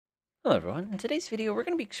Hello everyone. In today's video, we're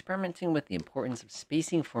going to be experimenting with the importance of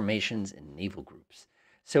spacing formations in naval groups.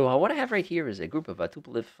 So what I have right here is a group of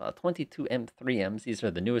Tupolev 22M3Ms. These are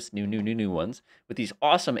the newest new ones with these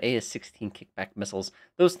awesome AS-16 kickback missiles.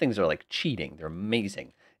 Those things are like cheating. They're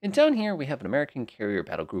amazing. And down here, we have an American carrier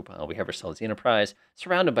battle group. We have ourselves the Enterprise,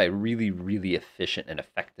 surrounded by really efficient and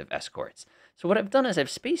effective escorts. So what I've done is I've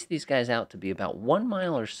spaced these guys out to be about 1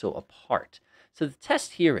 mile or so apart. So the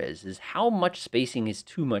test here is how much spacing is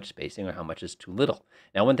too much spacing or how much is too little.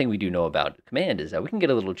 Now, one thing we do know about command is that we can get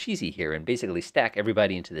a little cheesy here and basically stack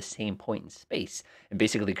everybody into the same point in space and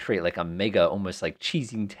basically create like a mega, almost like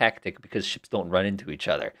cheesing tactic because ships don't run into each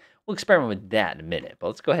other. We'll experiment with that in a minute, but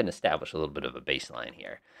let's go ahead and establish a little bit of a baseline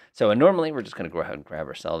here. So normally we're just going to go ahead and grab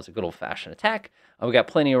ourselves a good old-fashioned attack. We got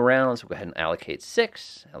plenty of rounds. We'll go ahead and allocate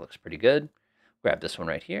 6. That looks pretty good. Grab this one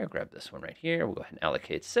right here, grab this one right here. We'll go ahead and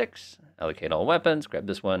allocate 6, allocate all weapons, grab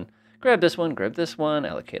this one, grab this one, grab this one,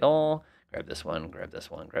 allocate all, grab this one, grab this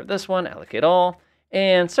one, grab this one, allocate all,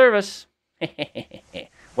 and service.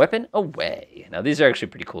 Weapon away. Now, these are actually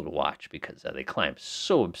pretty cool to watch because they climb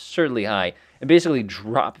so absurdly high and basically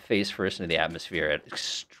drop face first into the atmosphere at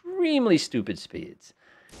extremely stupid speeds.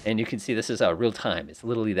 And you can see this is real time. It's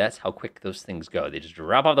literally, that's how quick those things go. They just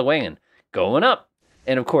drop off the wing and going up.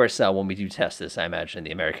 And of course, when we do test this, I imagine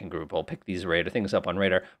the American group will pick these things up on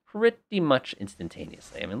radar pretty much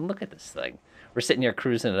instantaneously. I mean, look at this thing. We're sitting here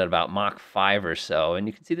cruising at about Mach 5 or so, and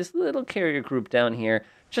you can see this little carrier group down here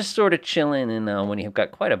just sort of chilling, and when you've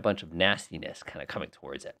got quite a bunch of nastiness kind of coming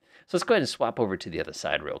towards it. So let's go ahead and swap over to the other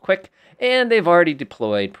side real quick. And they've already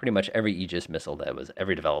deployed pretty much every Aegis missile that was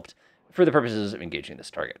ever developed for the purposes of engaging this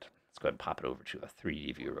target. Let's go ahead and pop it over to a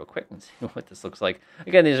 3D view real quick and see what this looks like.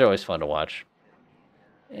 Again, these are always fun to watch.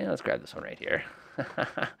 Yeah, let's grab this one right here.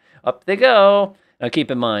 Up they go. Now keep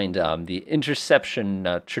in mind, the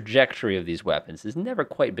interception trajectory of these weapons has never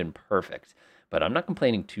quite been perfect, but I'm not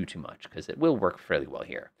complaining too much because it will work fairly well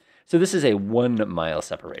here. So this is a 1 mile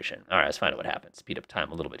separation. All right, let's find out what happens. Speed up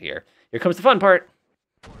time a little bit here. Here comes the fun part.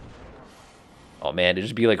 Oh man, it'd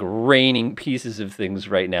just be like raining pieces of things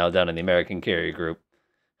right now down in the American carrier group.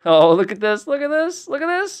 Oh, look at this, look at this, look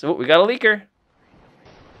at this. Oh, we got a leaker.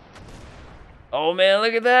 Oh man,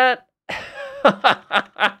 look at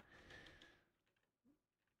that.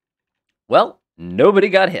 Well, nobody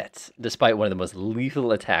got hit, despite one of the most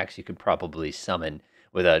lethal attacks you could probably summon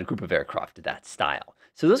with a group of aircraft of that style.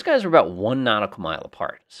 So those guys were about 1 nautical mile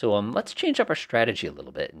apart. So let's change up our strategy a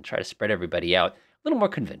little bit and try to spread everybody out a little more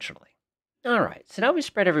conventionally. All right, so now we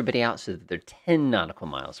spread everybody out so that they're 10 nautical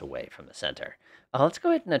miles away from the center. Let's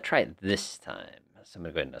go ahead and try it this time. So I'm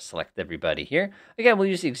going to go ahead and select everybody here. Again, we'll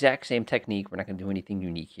use the exact same technique. We're not going to do anything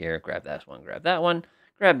unique here. Grab that one, grab that one,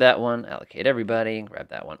 grab that one, allocate everybody, grab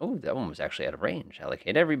that one. Oh, that one was actually out of range.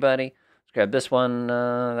 Allocate everybody. Let's grab this one.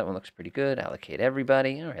 That one looks pretty good. Allocate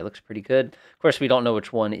everybody. All right, looks pretty good. Of course, we don't know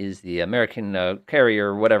which one is the American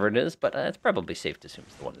carrier or whatever it is, but it's probably safe to assume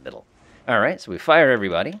it's the one in the middle. All right, so we fire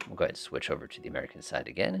everybody. We'll go ahead and switch over to the American side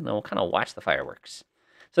again, and then we'll kind of watch the fireworks.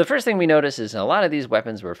 So the first thing we notice is a lot of these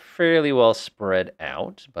weapons were fairly well spread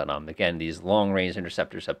out. But again, these long-range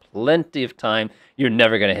interceptors have plenty of time. You're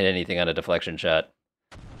never going to hit anything on a deflection shot.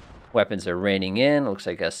 Weapons are raining in. It looks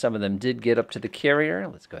like some of them did get up to the carrier.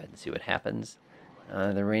 Let's go ahead and see what happens.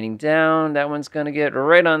 They're raining down. That one's going to get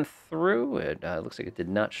right on through. It looks like it did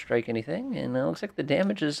not strike anything. And it looks like the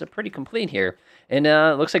damage is pretty complete here. And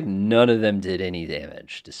it looks like none of them did any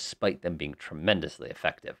damage, despite them being tremendously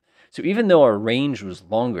effective. So even though our range was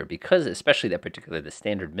longer, because especially the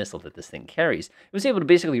standard missile that this thing carries, it was able to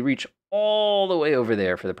basically reach all the way over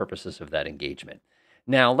there for the purposes of that engagement.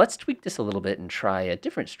 Now, let's tweak this a little bit and try a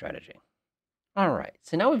different strategy. All right,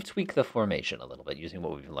 so now we've tweaked the formation a little bit using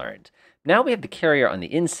what we've learned. Now we have the carrier on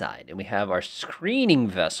the inside, and we have our screening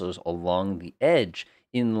vessels along the edge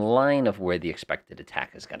in line of where the expected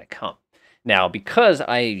attack is going to come. Now, because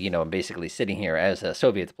I, am basically sitting here as a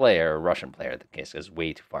Soviet player, or Russian player, the case goes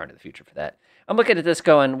way too far into the future for that. I'm looking at this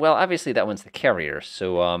going, well, obviously that one's the carrier,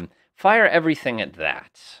 so fire everything at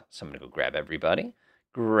that. So I'm going to go grab everybody,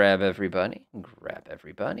 grab everybody, grab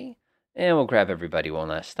everybody, and we'll grab everybody one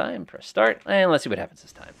last time. Press start, and let's see what happens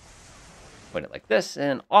this time. Point it like this,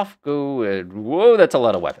 and off go. Whoa, that's a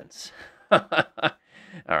lot of weapons. All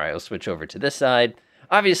right, we'll switch over to this side.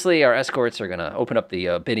 Obviously, our escorts are going to open up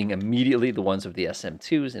the bidding immediately. The ones with the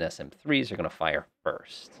SM2s and SM3s are going to fire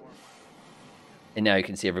first. And now you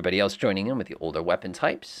can see everybody else joining in with the older weapon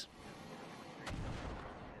types.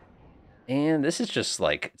 And this is just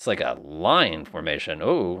like, it's like a line formation.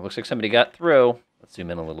 Oh, looks like somebody got through. Let's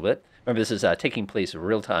zoom in a little bit. Remember, this is taking place in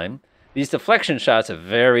real time. These deflection shots are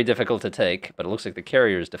very difficult to take, but it looks like the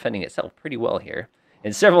carrier is defending itself pretty well here.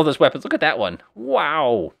 And several of those weapons, look at that one.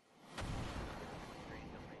 Wow.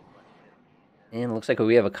 And it looks like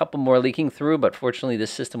we have a couple more leaking through, but fortunately this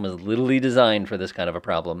system was literally designed for this kind of a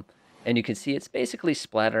problem. And you can see it's basically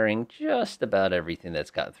splattering just about everything that's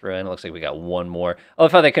gotten through. And it looks like we got one more. Oh, I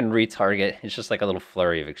thought they can retarget. It's just like a little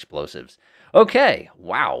flurry of explosives. Okay,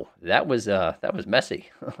 wow, that was messy.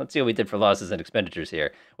 Let's see what we did for losses and expenditures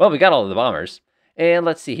here. Well, we got all of the bombers. And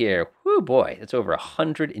let's see here. Whoo, boy, it's over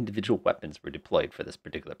 100 individual weapons were deployed for this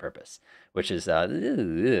particular purpose, which is,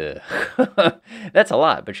 that's a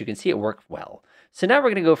lot, but you can see it worked well. So now we're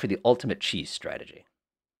going to go for the ultimate cheese strategy.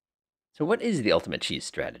 So what is the ultimate cheese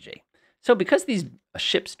strategy? So because these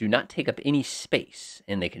ships do not take up any space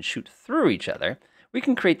and they can shoot through each other, we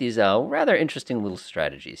can create these rather interesting little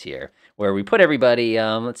strategies here where we put everybody,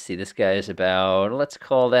 let's see, this guy is about, let's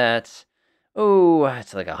call that, oh,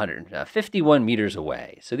 it's like 151 meters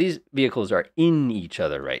away. So these vehicles are in each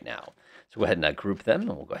other right now. So go ahead and group them, and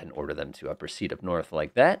we'll go ahead and order them to proceed up north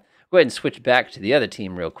like that. Go ahead and switch back to the other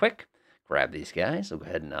team real quick. Grab these guys. We'll go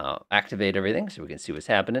ahead and activate everything so we can see what's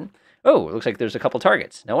happening. Oh, it looks like there's a couple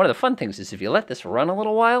targets. Now, one of the fun things is if you let this run a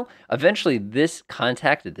little while, eventually this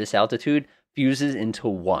contact at this altitude fuses into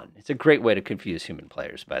one. It's a great way to confuse human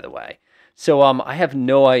players, by the way. So I have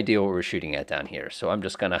no idea what we're shooting at down here. So I'm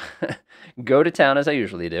just going to go to town as I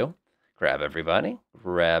usually do. Grab everybody.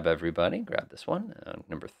 Grab this one.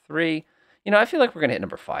 Number 3. You know, I feel like we're going to hit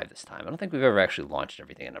number 5 this time. I don't think we've ever actually launched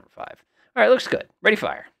everything at number 5. All right, looks good. Ready,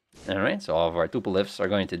 fire. All right, so all of our Tupolifts are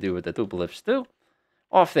going to do what the Tupolifts do.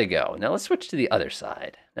 Off they go. Now let's switch to the other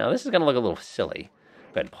side. Now this is going to look a little silly.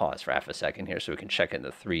 Go ahead and pause for half a second here so we can check in the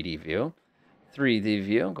 3D view. 3D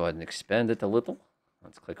view, go ahead and expand it a little.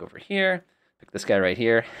 Let's click over here. Pick this guy right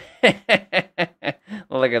here.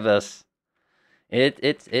 Look at this.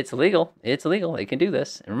 It's legal. It's legal. They can do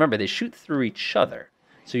this. And remember, they shoot through each other.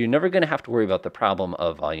 So you're never going to have to worry about the problem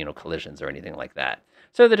of, collisions or anything like that.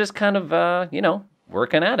 So they're just kind of,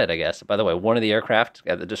 working at it, I guess. By the way, one of the aircraft,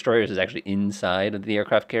 the destroyers, is actually inside of the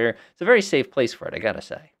aircraft carrier. It's a very safe place for it, I gotta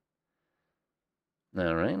say.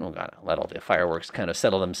 All right, we've got to let all the fireworks kind of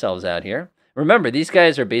settle themselves out here. Remember, these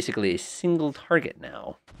guys are basically a single target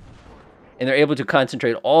now. And they're able to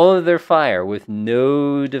concentrate all of their fire with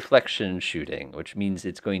no deflection shooting, which means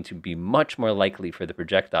it's going to be much more likely for the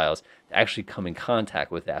projectiles to actually come in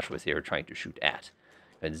contact with that which they were trying to shoot at.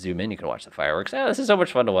 Go ahead and zoom in, you can watch the fireworks. Oh, this is so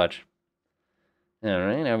much fun to watch. All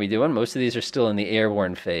right, how are we doing? Most of these are still in the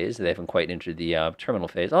airborne phase. They haven't quite entered the terminal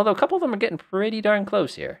phase, although a couple of them are getting pretty darn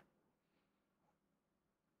close here.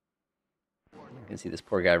 You can see this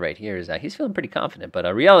poor guy right here. He's feeling pretty confident, but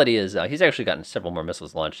reality is he's actually gotten several more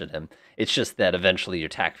missiles launched at him. It's just that eventually your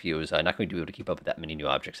TAC view is not going to be able to keep up with that many new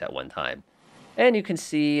objects at one time. And you can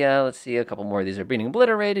see, let's see, a couple more of these are being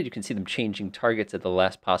obliterated. You can see them changing targets at the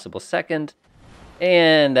last possible second.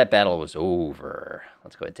 And that battle was over.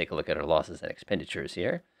 Let's go ahead and take a look at our losses and expenditures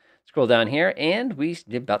here. Scroll down here, and we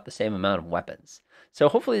did about the same amount of weapons. So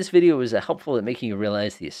hopefully this video was helpful at making you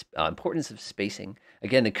realize the importance of spacing.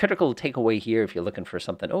 Again, the critical takeaway here, if you're looking for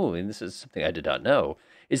something, oh, and this is something I did not know,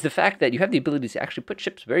 is the fact that you have the ability to actually put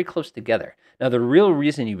ships very close together. Now, the real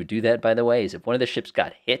reason you would do that, by the way, is if one of the ships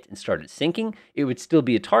got hit and started sinking, it would still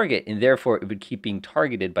be a target, and therefore it would keep being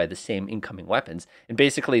targeted by the same incoming weapons. And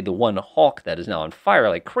basically, the one Hawk that is now on fire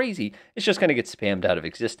like crazy is just going to get spammed out of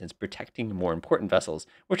existence, protecting the more important vessels,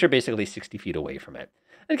 which are basically 60 feet away from it.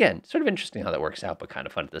 Again, sort of interesting how that works out, but kind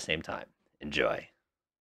of fun at the same time. Enjoy.